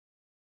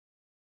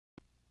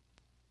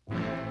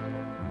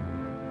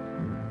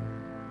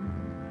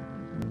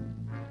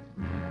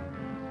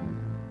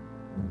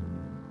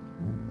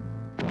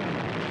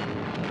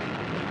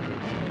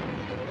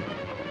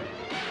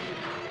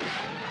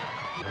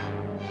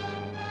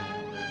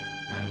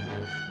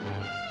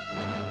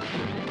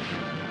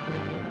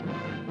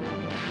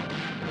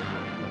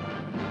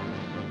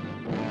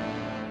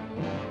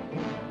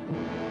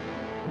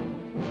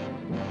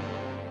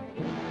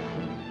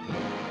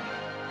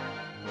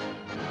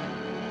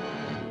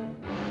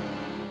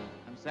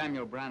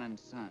Samuel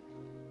Brannan's son.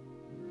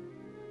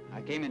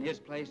 I came in his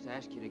place to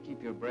ask you to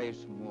keep your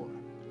braves from war.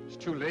 It's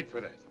too late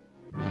for that.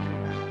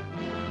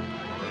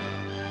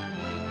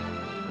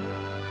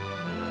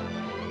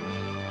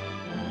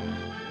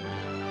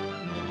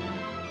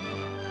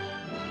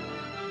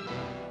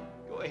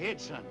 Go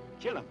ahead, son.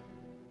 Kill him.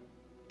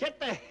 Get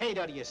the hate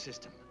out of your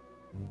system.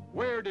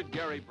 Where did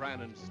Gary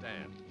Brannan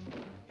stand?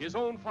 His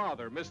own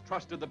father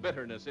mistrusted the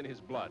bitterness in his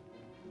blood.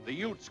 The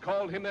Utes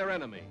called him their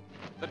enemy.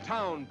 The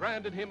town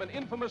branded him an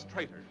infamous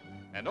traitor.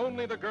 And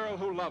only the girl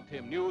who loved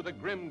him knew the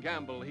grim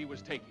gamble he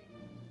was taking.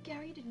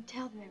 Gary, you didn't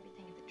tell them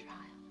everything at the trial.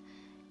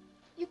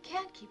 You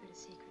can't keep it a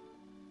secret.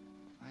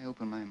 If I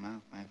open my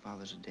mouth, my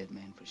father's a dead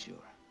man for sure.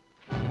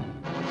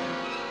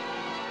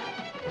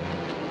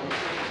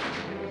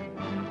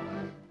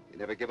 You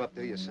never give up,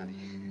 do you, Sonny?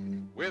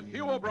 With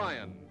Hugh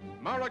O'Brien,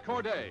 Mara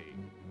Corday,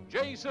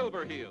 Jay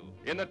Silverheel,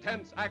 in the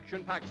tense,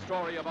 action-packed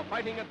story of a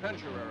fighting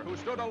adventurer who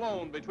stood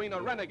alone between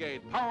a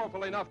renegade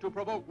powerful enough to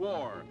provoke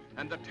war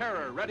and the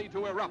terror ready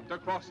to erupt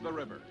across the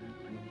river.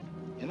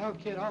 You know,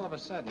 kid, all of a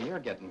sudden, you're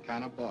getting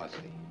kind of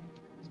bossy.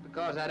 It's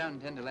because I don't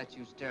intend to let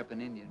you stir up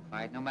an Indian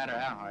fight, no matter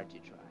how hard you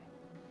try.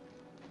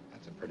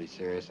 That's a pretty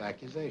serious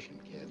accusation,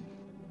 kid.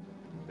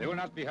 They will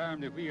not be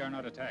harmed if we are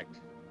not attacked.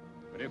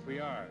 But if we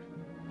are,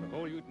 the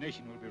whole Ute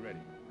nation will be ready.